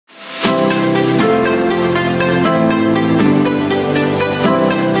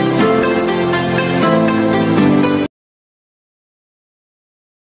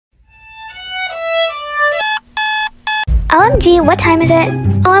what time is it?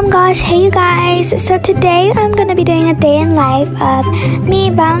 Oh my gosh, hey you guys. So today I'm gonna be doing a day in life of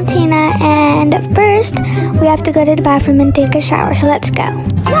me, Valentina, and first we have to go to the bathroom and take a shower, so let's go.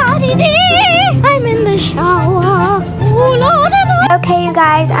 I'm in the shower. Okay you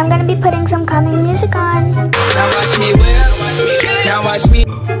guys, I'm gonna be putting some calming music on. Now watch me.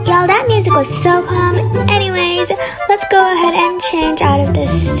 Y'all, that music was so calm. Anyways, let's go ahead and change out of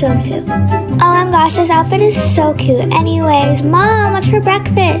this swimsuit. Oh my gosh, this outfit is so cute. Anyways, Mom, what's for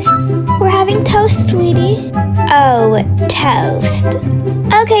breakfast? We're having toast, sweetie. Oh, toast.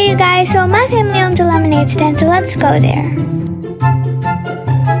 Okay, you guys, so my family owns a lemonade stand, so let's go there.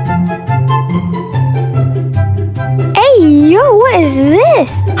 Hey, yo, what is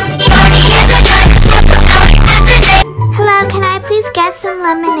this? Hello, can I please get some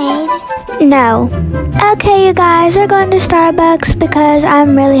lemonade? No. Okay, you guys, we're going to Starbucks because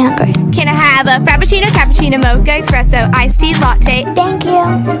I'm really hungry. Can I have a frappuccino, cappuccino, mocha, espresso, iced tea, latte? Thank you.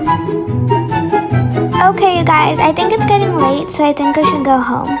 Okay, you guys, I think it's getting late, so I think we should go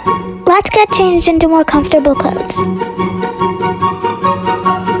home. Let's get changed into more comfortable clothes.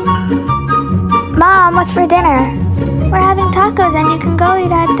 Mom, what's for dinner? We're having tacos and you can go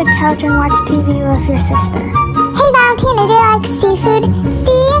eat at the couch and watch TV with your sister. Hey Valentina, do you like seafood?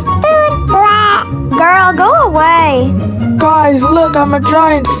 Seafood? Blah. Girl, go away. Guys, look, I'm a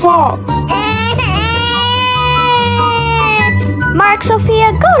giant fox. Mark,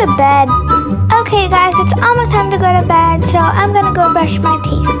 Sophia, go to bed. Okay, guys, it's almost time to go to bed, so I'm gonna go brush my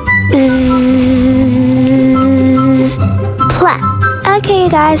teeth. Pluck. Okay, you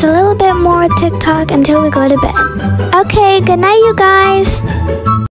guys, a little bit more TikTok until we go to bed. Okay, good night, you guys.